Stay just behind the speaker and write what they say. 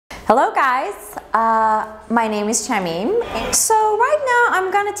Hello guys, my name is Shamim. So right now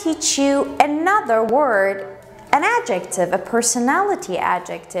I'm gonna teach you another word, an adjective, a personality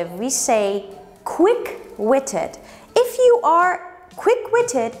adjective. We say quick-witted. If you are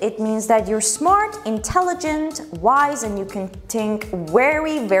quick-witted, it means that you're smart, intelligent, wise, and you can think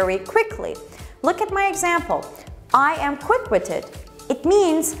very, very quickly. Look at my example. I am quick-witted. It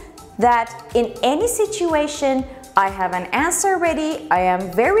means that in any situation, I have an answer ready, I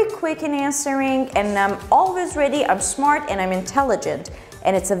am very quick in answering, and I'm always ready, I'm smart, and I'm intelligent.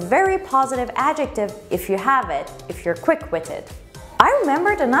 And it's a very positive adjective if you have it, if you're quick-witted. I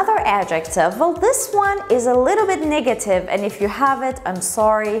remembered another adjective. Well, this one is a little bit negative, and if you have it, I'm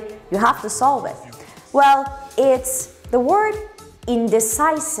sorry, you have to solve it. Well, it's the word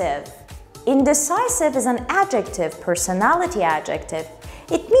indecisive. Indecisive is an adjective, personality adjective.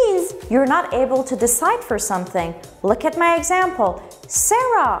 It means you're not able to decide for something. Look at my example.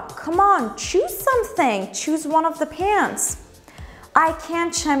 Sarah, come on, choose something. Choose one of the pants. I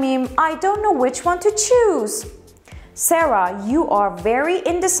can't, Shamim. I don't know which one to choose. Sarah, you are very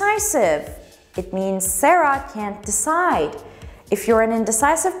indecisive. It means Sarah can't decide. If you're an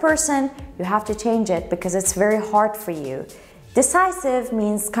indecisive person, you have to change it because it's very hard for you. Decisive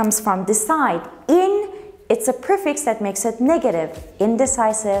comes from decide. It's a prefix that makes it negative.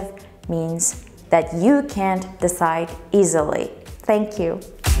 Indecisive means that you can't decide easily. Thank you.